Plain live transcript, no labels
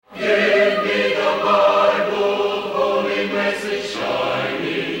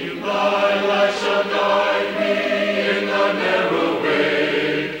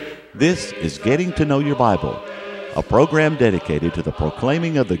This is Getting to Know Your Bible, a program dedicated to the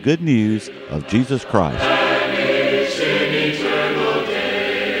proclaiming of the good news of Jesus Christ.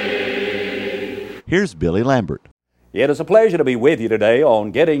 Here's Billy Lambert. It is a pleasure to be with you today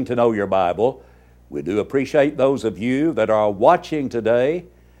on Getting to Know Your Bible. We do appreciate those of you that are watching today,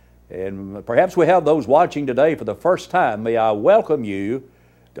 and perhaps we have those watching today for the first time. May I welcome you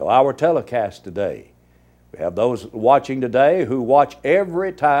to our telecast today. We have those watching today who watch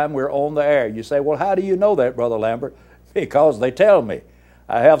every time we're on the air. You say, well, how do you know that, Brother Lambert? Because they tell me.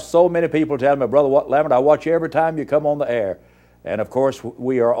 I have so many people tell me, Brother Lambert, I watch you every time you come on the air. And of course,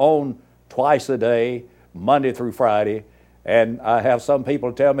 we are on twice a day, Monday through Friday. And I have some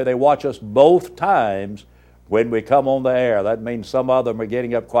people tell me they watch us both times when we come on the air. That means some of them are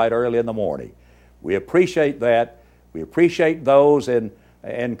getting up quite early in the morning. We appreciate that. We appreciate those in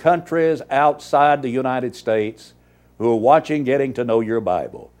countries outside the United States who are watching Getting to Know Your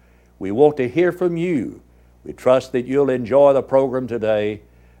Bible. We want to hear from you. We trust that you'll enjoy the program today,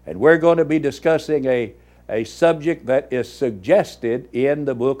 and we're going to be discussing a subject that is suggested in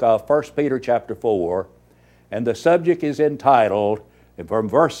the book of 1 Peter chapter 4, and the subject is entitled, and from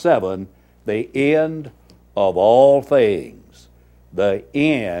verse 7, the end of all things. The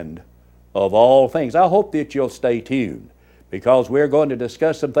end of all things. I hope that you'll stay tuned, because we're going to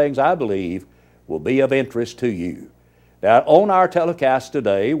discuss some things I believe will be of interest to you. Now, on our telecast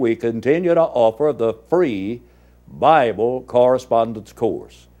today, we continue to offer the free Bible correspondence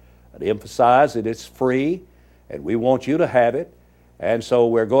course. I'd emphasize that it's free, and we want you to have it. And so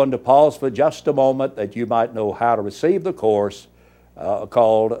we're going to pause for just a moment that you might know how to receive the course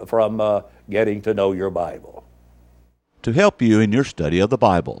called From Getting to Know Your Bible. To help you in your study of the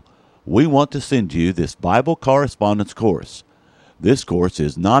Bible, we want to send you this Bible correspondence course. This course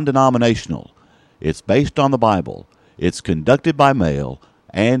is non-denominational. It's based on the Bible. It's conducted by mail,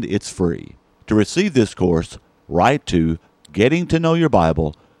 and it's free. To receive this course, write to Getting to Know Your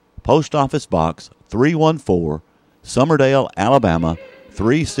Bible, Post Office Box 314, Summerdale, Alabama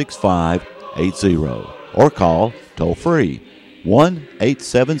 36580, or call toll-free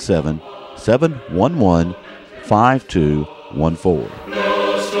 1-877-711-5214.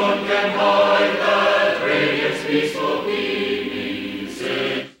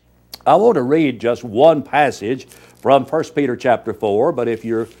 I want to read just one passage from 1 Peter chapter 4, but if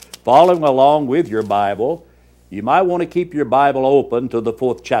you're following along with your Bible, you might want to keep your Bible open to the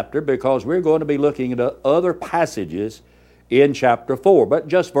 4th chapter, because we're going to be looking at other passages in chapter 4, but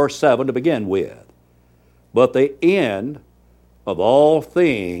just verse 7 to begin with. But the end of all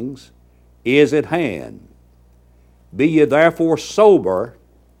things is at hand. Be ye therefore sober,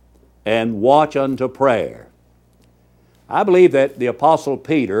 and watch unto prayer. I believe that the Apostle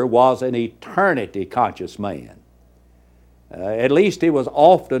Peter was an eternity-conscious man. At least he was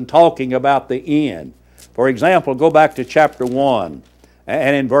often talking about the end. For example, go back to chapter 1,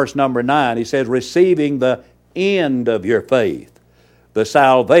 and in verse number 9, he says, receiving the end of your faith, the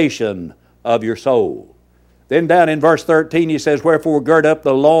salvation of your soul. Then down in verse 13, he says, wherefore gird up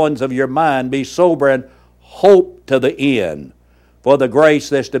the loins of your mind, be sober, and hope to the end, for the grace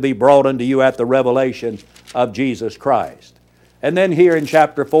that's to be brought unto you at the revelation of Jesus Christ. And then here in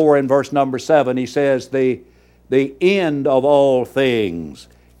chapter 4 in verse number 7, he says, the end of all things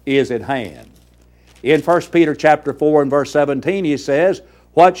is at hand. In 1 Peter chapter 4 and verse 17, he says,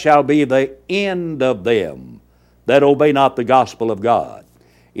 what shall be the end of them that obey not the gospel of God?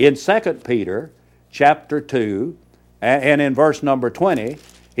 In 2 Peter chapter 2 and in verse number 20,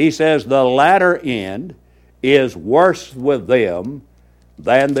 he says, the latter end is worse with them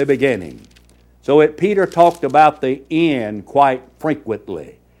than the beginning. So Peter talked about the end quite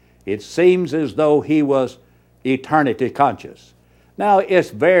frequently. It seems as though he was eternity conscious. Now, it's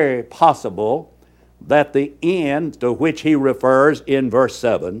very possible that the end to which he refers in verse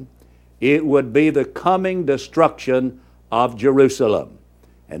 7, it would be the coming destruction of Jerusalem.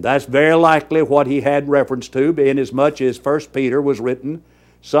 And that's very likely what he had reference to, inasmuch as 1 Peter was written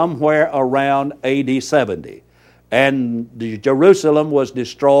somewhere around AD 70. And Jerusalem was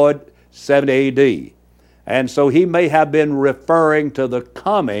destroyed 70 AD. And so he may have been referring to the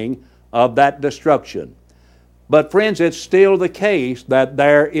coming of that destruction. But friends, it's still the case that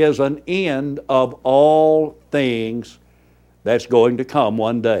there is an end of all things that's going to come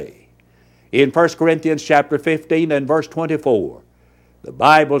one day. In 1 Corinthians chapter 15 and verse 24, the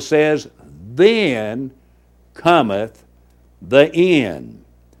Bible says, then cometh the end,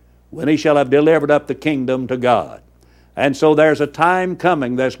 when he shall have delivered up the kingdom to God. And so there's a time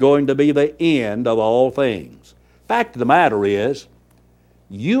coming that's going to be the end of all things. Fact of the matter is,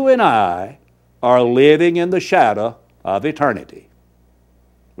 you and I are living in the shadow of eternity.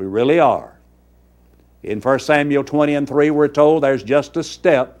 We really are. In 1 Samuel 20 and 3, we're told there's just a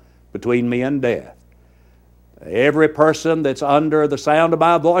step between me and death. Every person that's under the sound of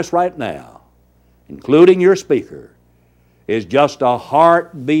my voice right now, including your speaker, is just a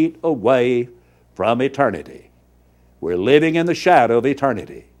heartbeat away from eternity. We're living in the shadow of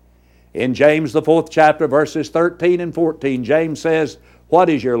eternity. In James, the 4th chapter, verses 13 and 14, James says, "What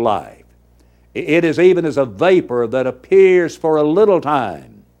is your life? It is even as a vapor that appears for a little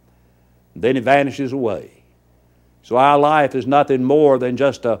time, then it vanishes away." So our life is nothing more than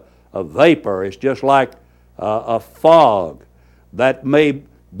just a vapor. It's just like a fog that may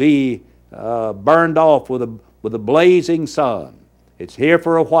be burned off with a blazing sun. It's here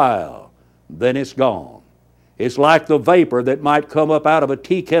for a while, then it's gone. It's like the vapor that might come up out of a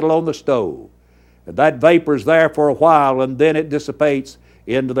tea kettle on the stove. That vapor's there for a while and then it dissipates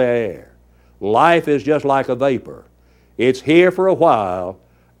into the air. Life is just like a vapor. It's here for a while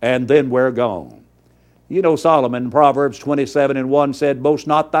and then we're gone. You know, Solomon in Proverbs 27 and 1 said, "Boast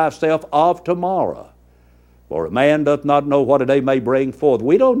not thyself of tomorrow, for a man doth not know what a day may bring forth."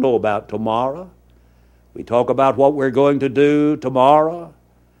 We don't know about tomorrow. We talk about what we're going to do tomorrow,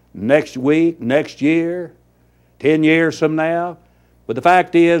 next week, next year, 10 years from now. But the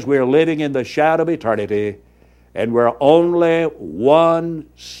fact is, we're living in the shadow of eternity, and we're only one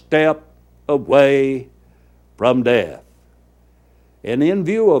step away from death. And in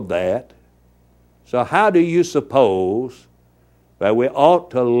view of that, so how do you suppose that we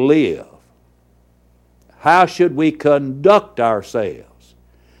ought to live? How should we conduct ourselves?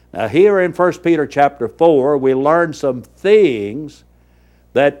 Now here in 1 Peter chapter 4, we learn some things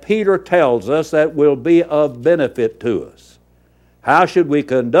that Peter tells us that will be of benefit to us. How should we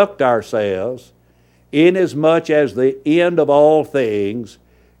conduct ourselves inasmuch as the end of all things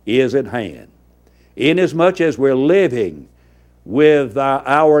is at hand? Inasmuch as we're living with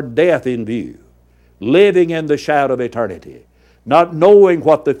our death in view, living in the shadow of eternity, not knowing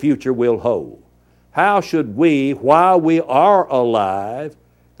what the future will hold. How should we, while we are alive,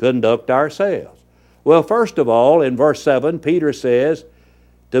 conduct ourselves? Well, first of all, in verse 7, Peter says,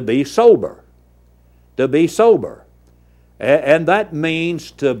 to be sober. To be sober. And that means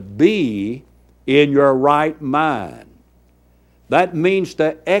to be in your right mind. That means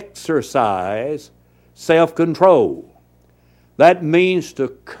to exercise self-control. That means to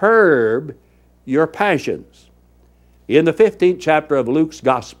curb your passions. In the 15th chapter of Luke's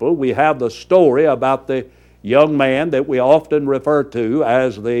Gospel, we have the story about the young man that we often refer to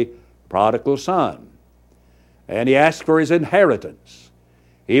as the prodigal son. And he asked for his inheritance.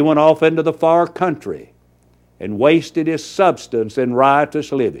 He went off into the far country and wasted his substance in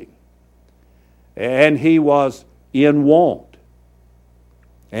riotous living. And he was in want.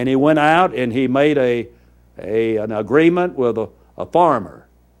 And he went out and he made an agreement with a farmer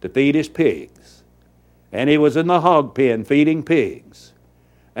to feed his pigs. And he was in the hog pen feeding pigs.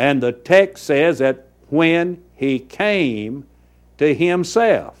 And the text says that when he came to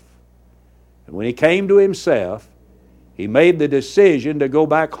himself, and when he came to himself, he made the decision to go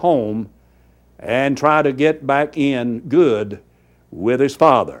back home and try to get back in good with his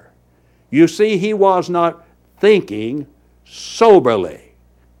father. You see, he was not thinking soberly.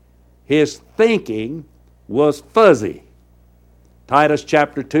 His thinking was fuzzy. Titus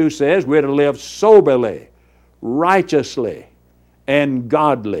chapter 2 says we're to live soberly, righteously, and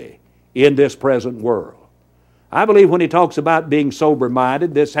godly in this present world. I believe when he talks about being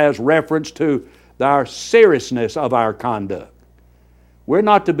sober-minded, this has reference to our seriousness of our conduct. We're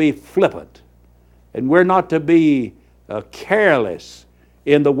not to be flippant, and we're not to be careless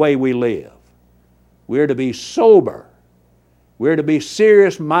in the way we live. We're to be sober. We're to be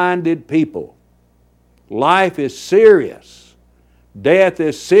serious-minded people. Life is serious. Death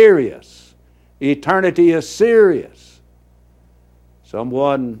is serious. Eternity is serious.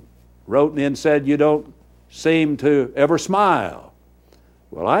 Someone wrote me and said, "You don't seem to ever smile."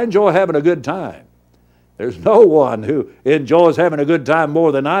 Well, I enjoy having a good time. There's no one who enjoys having a good time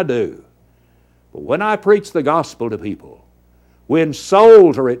more than I do. But when I preach the gospel to people, when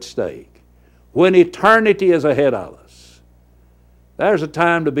souls are at stake, when eternity is ahead of us, there's a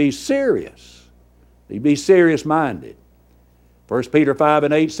time to be serious, to be serious-minded. 1 Peter 5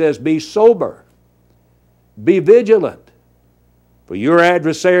 and 8 says, "Be sober, be vigilant, for your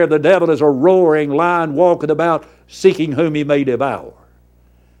adversary the devil is a roaring lion walking about, seeking whom he may devour."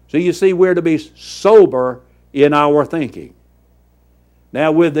 So you see, we're to be sober in our thinking.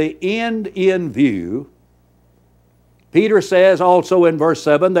 Now, with the end in view, Peter says also in verse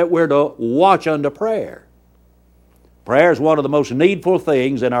 7 that we're to watch unto prayer. Prayer is one of the most needful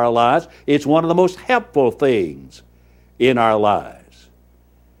things in our lives. It's one of the most helpful things in our lives.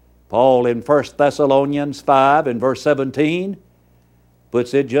 Paul in 1 Thessalonians 5 and verse 17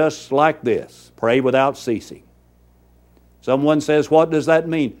 puts it just like this: pray without ceasing. Someone says, what does that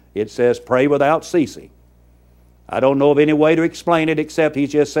mean? It says pray without ceasing. I don't know of any way to explain it except he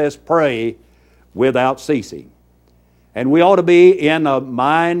just says pray without ceasing. And we ought to be in a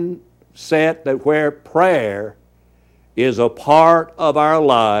mindset that where prayer is a part of our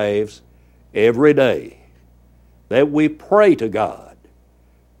lives every day, that we pray to God.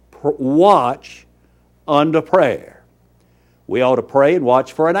 Watch unto prayer. We ought to pray and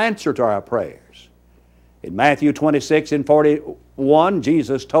watch for an answer to our prayers. In Matthew 26 and 41,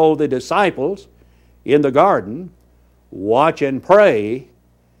 Jesus told the disciples in the garden, watch and pray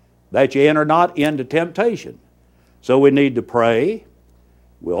that you enter not into temptation. So we need to pray.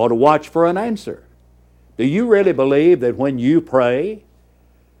 We ought to watch for an answer. Do you really believe that when you pray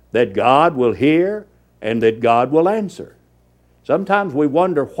that God will hear and that God will answer? Sometimes we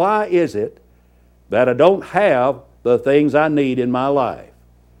wonder, why is it that I don't have the things I need in my life?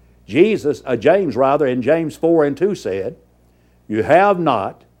 James in James 4 and 2 said, you have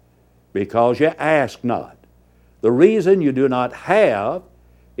not because you ask not. The reason you do not have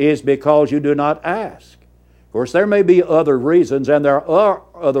is because you do not ask. Of course, there may be other reasons, and there are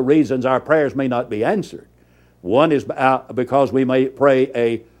other reasons our prayers may not be answered. One is because we may pray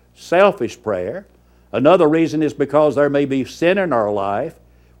a selfish prayer. Another reason is because there may be sin in our life.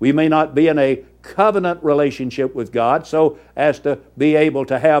 We may not be in a covenant relationship with God so as to be able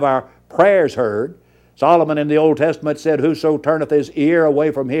to have our prayers heard. Solomon in the Old Testament said, whoso turneth his ear away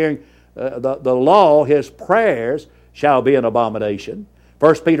from hearing the law, his prayers shall be an abomination.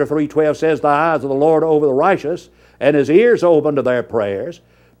 1 Peter 3:12 says, the eyes of the Lord are over the righteous, and his ears open to their prayers,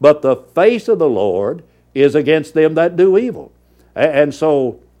 but the face of the Lord is against them that do evil. And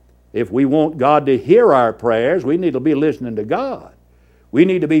so, if we want God to hear our prayers, we need to be listening to God. We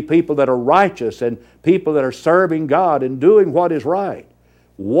need to be people that are righteous and people that are serving God and doing what is right.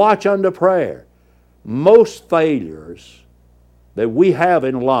 Watch unto prayer. Most failures that we have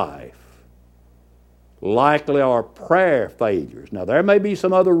in life likely are prayer failures. Now, there may be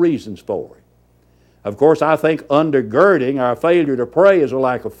some other reasons for it. Of course, I think undergirding our failure to pray is a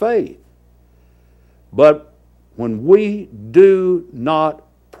lack of faith. But when we do not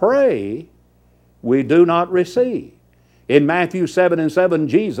pray, we do not receive. In Matthew 7 and 7,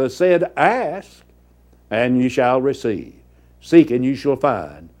 Jesus said, ask, and you shall receive. Seek, and you shall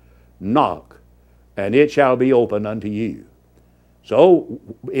find. Knock, and it shall be opened unto you. So,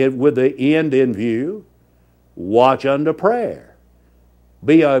 with the end in view, watch unto prayer.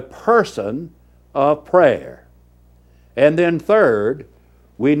 Be a person of prayer. And then third,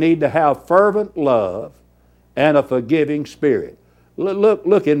 we need to have fervent love and a forgiving spirit.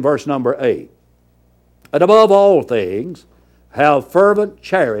 Look in verse number 8. And above all things, have fervent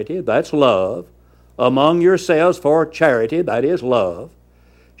charity, that's love, among yourselves, for charity, that is love,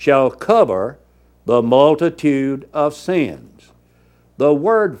 shall cover the multitude of sins. The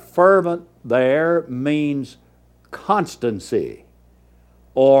word fervent there means constancy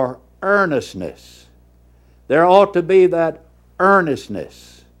or earnestness. There ought to be that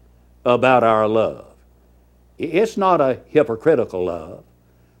earnestness about our love. It's not a hypocritical love.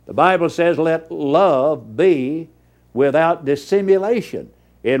 The Bible says, let love be without dissimulation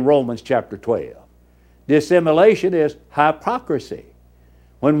in Romans chapter 12. Dissimulation is hypocrisy.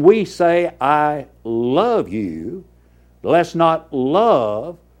 When we say, I love you, let's not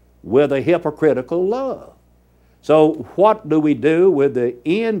love with a hypocritical love. So what do we do with the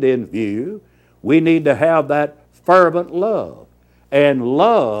end in view? We need to have that fervent love. And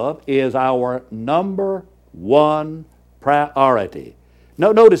love is our number one priority.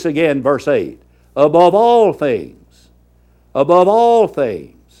 Now notice again verse 8. Above all things,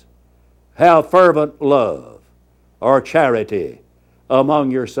 have fervent love or charity among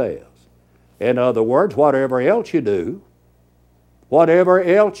yourselves. In other words, whatever else you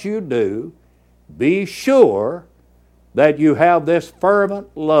do, be sure that you have this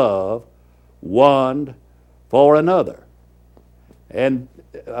fervent love one for another. And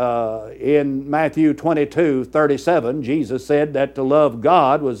in Matthew 22:37, Jesus said that to love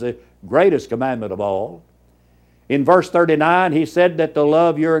God was the greatest commandment of all. In verse 39, he said that to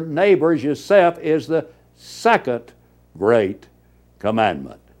love your neighbor as yourself is the second great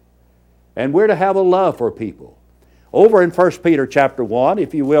commandment. And we're to have a love for people. Over in 1 Peter chapter 1,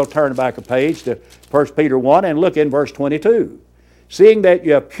 if you will turn back a page to 1 Peter 1 and look in verse 22. Seeing that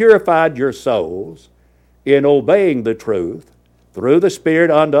you have purified your souls in obeying the truth through the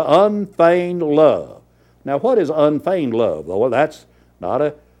Spirit unto unfeigned love. Now what is unfeigned love? Well, that's not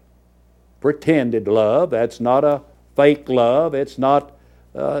a pretended love. That's not a fake love. It's not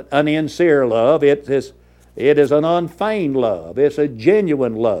an insincere love. It is an unfeigned love. It's a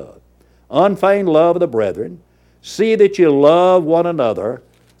genuine love. Unfeigned love of the brethren. See that you love one another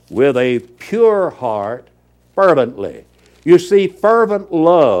with a pure heart fervently. You see, fervent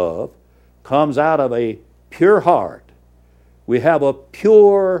love comes out of a pure heart. We have a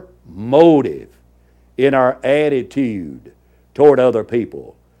pure motive in our attitude toward other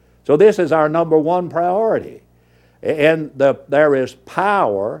people. So this is our number one priority. And there is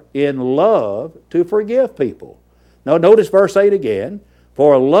power in love to forgive people. Now notice verse 8 again.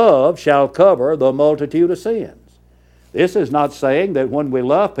 For love shall cover the multitude of sins. This is not saying that when we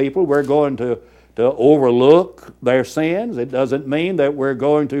love people we're going to overlook their sins. It doesn't mean that we're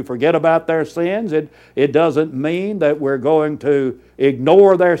going to forget about their sins. It doesn't mean that we're going to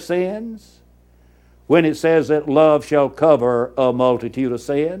ignore their sins. When it says that love shall cover a multitude of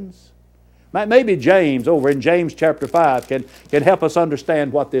sins. Maybe James, over in James chapter 5, can help us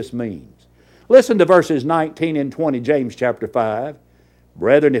understand what this means. Listen to verses 19 and 20, James chapter 5.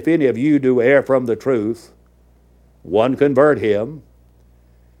 Brethren, if any of you do err from the truth, one convert him.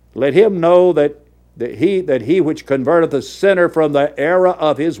 Let him know that he which converteth a sinner from the error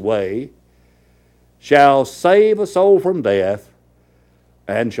of his way shall save a soul from death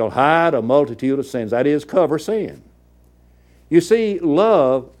and shall hide a multitude of sins. That is, cover sin. You see,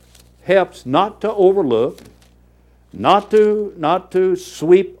 love helps not to overlook, not to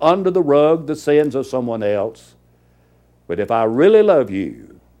sweep under the rug the sins of someone else. But if I really love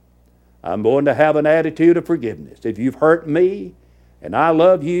you, I'm going to have an attitude of forgiveness. If you've hurt me and I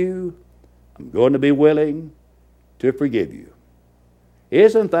love you, I'm going to be willing to forgive you.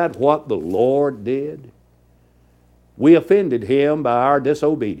 Isn't that what the Lord did? We offended Him by our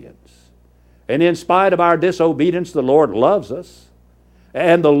disobedience. And in spite of our disobedience, the Lord loves us.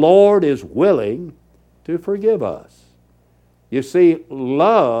 And the Lord is willing to forgive us. You see,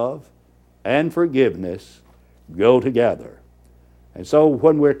 love and forgiveness go together. And so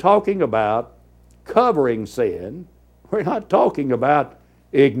when we're talking about covering sin, we're not talking about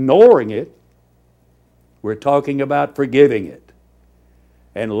ignoring it. We're talking about forgiving it.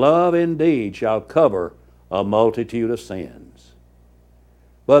 And love indeed shall cover a multitude of sins.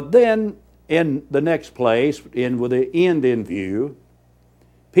 But then in the next place, with the end in view,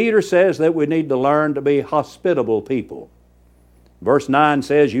 Peter says that we need to learn to be hospitable people. Verse 9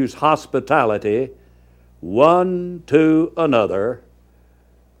 says, use hospitality one to another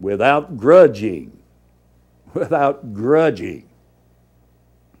without grudging. Without grudging.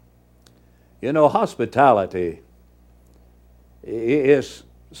 You know, hospitality is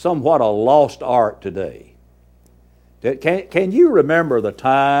somewhat a lost art today. Can you remember the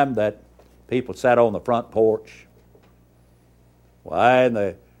time that people sat on the front porch? Why, in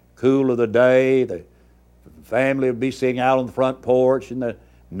the cool of the day, the family would be sitting out on the front porch, and the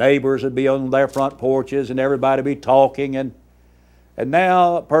neighbors would be on their front porches, and everybody would be talking. And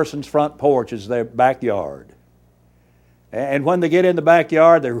now a person's front porch is their backyard. And when they get in the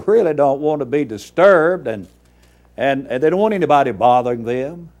backyard, they really don't want to be disturbed, and they don't want anybody bothering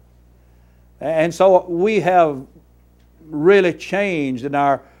them. And so we have really changed in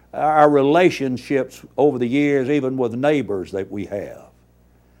our relationships over the years, even with neighbors that we have.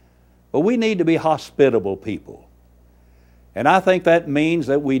 But we need to be hospitable people. And I think that means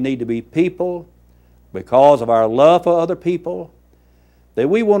that we need to be people, because of our love for other people, that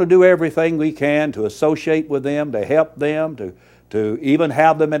we want to do everything we can to associate with them, to help them, to even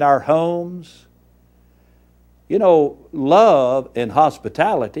have them in our homes. You know, love and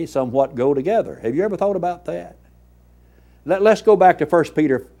hospitality somewhat go together. Have you ever thought about that? Let's go back to 1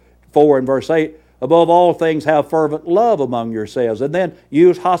 Peter 4 and verse 8. Above all things, have fervent love among yourselves, and then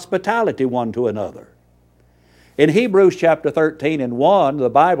use hospitality one to another. In Hebrews chapter 13 and 1, the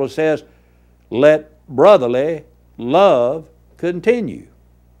Bible says, let brotherly love continue.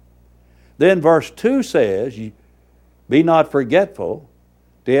 Then verse 2 says, be not forgetful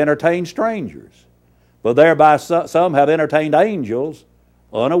to entertain strangers, for thereby some have entertained angels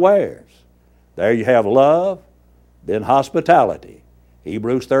unawares. There you have love, then hospitality.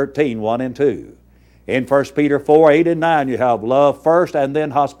 Hebrews 13, 1 and 2. In 1 Peter 4, 8 and 9, you have love first and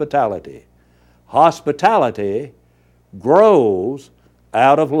then hospitality. Hospitality grows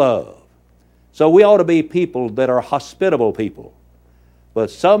out of love. So we ought to be people that are hospitable people.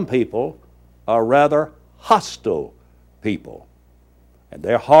 But some people are rather hostile people. And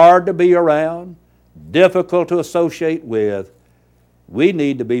they're hard to be around, difficult to associate with. We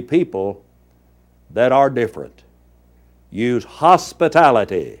need to be people that are different. Use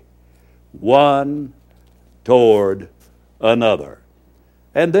hospitality one toward another.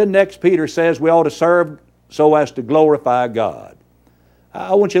 And then next Peter says we ought to serve so as to glorify God.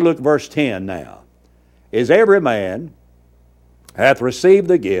 I want you to look at verse 10 now. Is every man hath received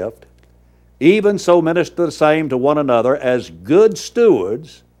the gift, even so minister the same to one another as good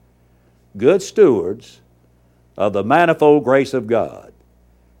stewards of the manifold grace of God.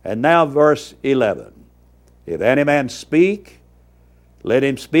 And now verse 11. If any man speak, let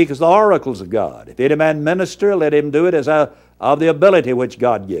him speak as the oracles of God. If any man minister, let him do it as of the ability which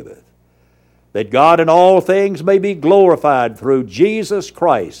God giveth, that God in all things may be glorified through Jesus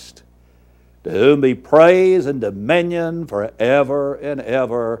Christ, to whom be praise and dominion forever and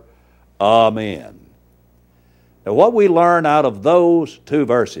ever. Amen. Now what we learn out of those two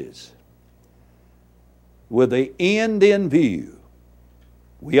verses, with the end in view,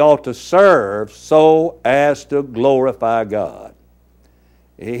 we ought to serve so as to glorify God.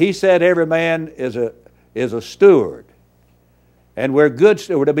 He said every man is a steward. And we're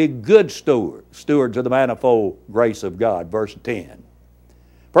to be good stewards of the manifold grace of God, verse 10.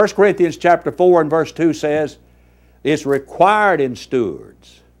 1 Corinthians chapter 4 and verse 2 says, it's required in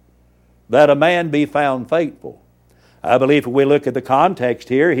stewards that a man be found faithful. I believe if we look at the context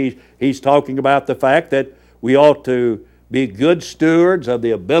here, he's talking about the fact that we ought to be good stewards of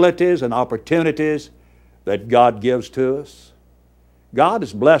the abilities and opportunities that God gives to us. God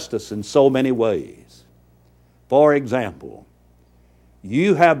has blessed us in so many ways. For example,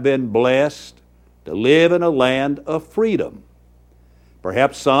 you have been blessed to live in a land of freedom.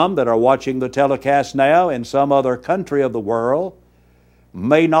 Perhaps some that are watching the telecast now in some other country of the world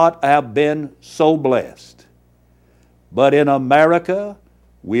may not have been so blessed. But in America,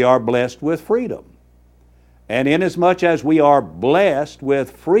 we are blessed with freedom. And inasmuch as we are blessed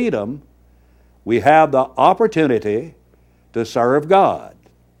with freedom, we have the opportunity to serve God.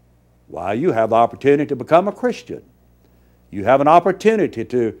 Why, you have the opportunity to become a Christian. You have an opportunity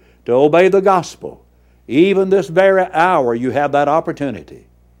to obey the gospel. Even this very hour, you have that opportunity.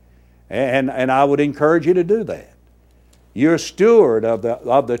 And I would encourage you to do that. You're a steward of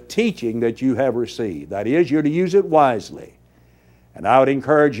the teaching that you have received. That is, you're to use it wisely. And I would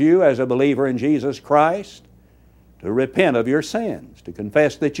encourage you as a believer in Jesus Christ to repent of your sins, to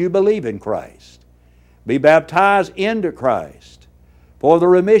confess that you believe in Christ. Be baptized into Christ for the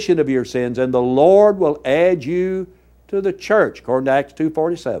remission of your sins, and the Lord will add you to the church, according to Acts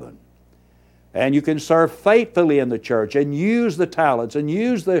 2:47. And you can serve faithfully in the church and use the talents and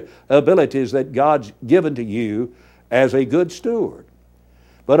use the abilities that God's given to you as a good steward.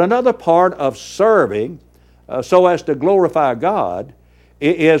 But another part of serving so as to glorify God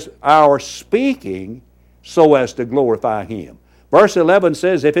is our speaking so as to glorify Him. Verse 11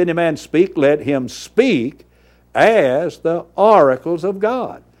 says, if any man speak, let him speak as the oracles of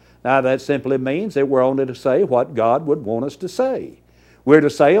God. Now that simply means that we're only to say what God would want us to say. We're to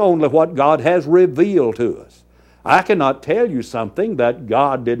say only what God has revealed to us. I cannot tell you something that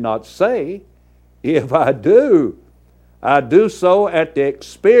God did not say. If I do so at the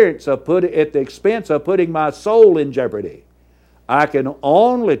expense of putting my soul in jeopardy. I can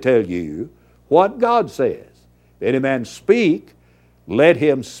only tell you what God says. If any man speak, let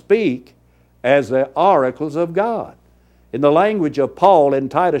him speak as the oracles of God. In the language of Paul in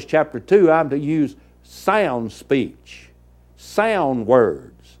Titus chapter 2, I'm to use sound speech, sound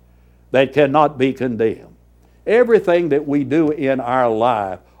words that cannot be condemned. Everything that we do in our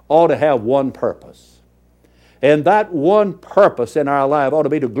life ought to have one purpose. And that one purpose in our life ought to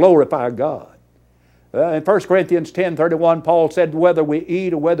be to glorify God. In 1 Corinthians 10:31, Paul said, whether we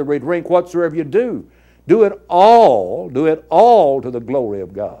eat or whether we drink, whatsoever you do, do it all to the glory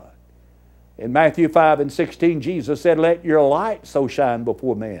of God. In Matthew 5:16, Jesus said, let your light so shine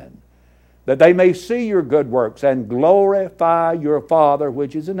before men, that they may see your good works and glorify your Father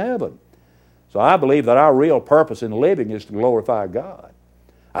which is in heaven. So I believe that our real purpose in living is to glorify God.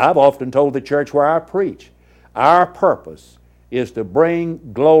 I've often told the church where I preach, our purpose is to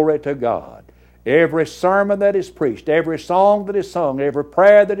bring glory to God. Every sermon that is preached, every song that is sung, every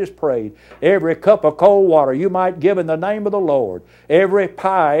prayer that is prayed, every cup of cold water you might give in the name of the Lord, every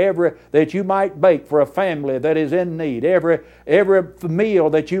pie that you might bake for a family that is in need, every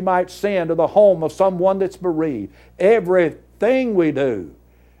meal that you might send to the home of someone that's bereaved, everything we do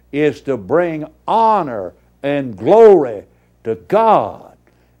is to bring honor and glory to God.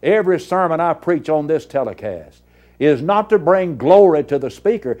 Every sermon I preach on this telecast is not to bring glory to the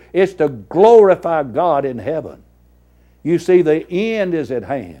speaker, it's to glorify God in heaven. You see, the end is at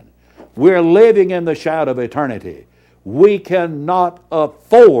hand. We're living in the shadow of eternity. We cannot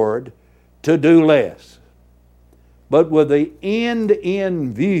afford to do less. But with the end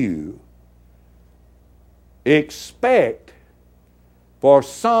in view, expect for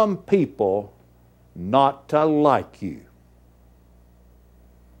some people not to like you.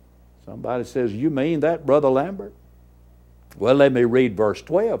 Somebody says, you mean that, Brother Lambert? Well, let me read verse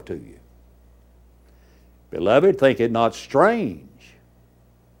 12 to you. Beloved, think it not strange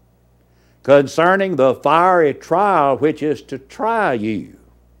concerning the fiery trial which is to try you,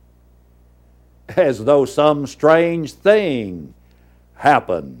 as though some strange thing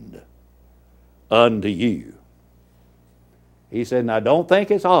happened unto you. He said, now don't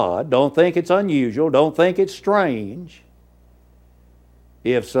think it's odd, don't think it's unusual, don't think it's strange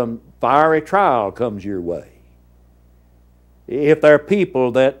if some fiery trial comes your way. If there are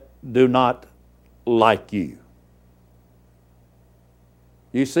people that do not like you.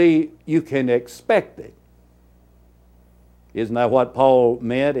 You see, you can expect it. Isn't that what Paul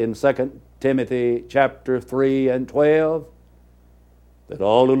meant in 2 Timothy chapter 3 and 12? That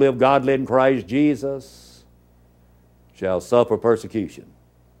all who live godly in Christ Jesus shall suffer persecution.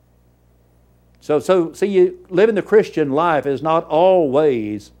 So see, living the Christian life is not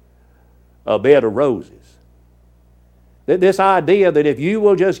always a bed of roses. This idea that if you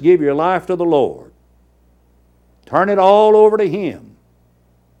will just give your life to the Lord, turn it all over to Him,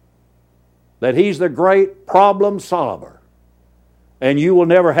 that He's the great problem solver, and you will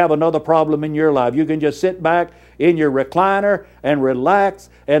never have another problem in your life. You can just sit back in your recliner and relax,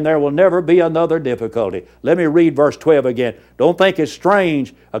 and there will never be another difficulty. Let me read verse 12 again. Don't think it's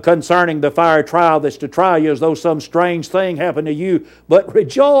strange concerning the fiery trial that's to try you as though some strange thing happened to you, but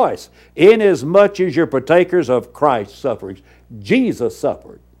rejoice inasmuch as you're partakers of Christ's sufferings. Jesus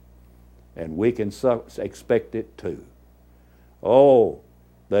suffered, and we can expect it too. Oh,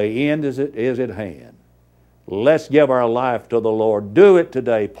 the end is at hand. Let's give our life to the Lord. Do it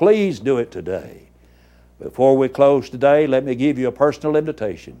today. Please do it today. Before we close today, let me give you a personal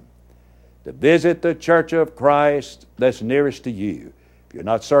invitation to visit the Church of Christ that's nearest to you. If you're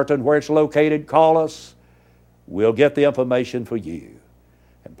not certain where it's located, call us. We'll get the information for you.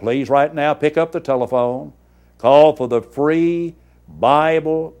 And please, right now, pick up the telephone. Call for the free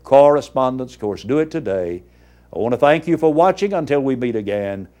Bible correspondence course. Do it today. I want to thank you for watching until we meet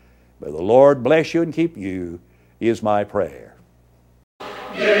again. May the Lord bless you and keep you, is my prayer.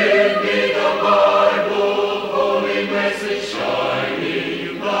 Give me the Bible, holy message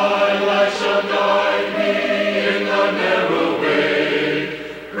shining. Thy light shall guide me in the narrow way.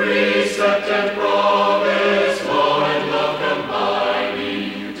 Precept and promise, law and love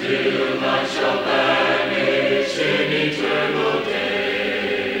combining, till night shall vanish in eternal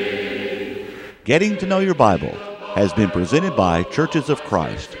day. Getting to Know Your Bible has been presented by Churches of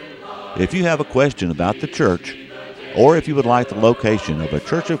Christ. If you have a question about the church, or if you would like the location of a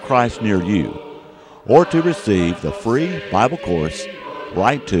Church of Christ near you, or to receive the free Bible course,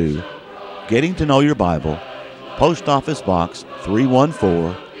 write to Getting to Know Your Bible, Post Office Box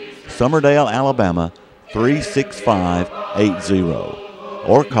 314, Summerdale, Alabama 36580,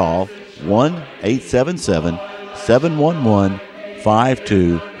 or call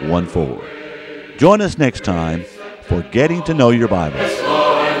 1-877-711-5214. Join us next time for Getting to Know Your Bible.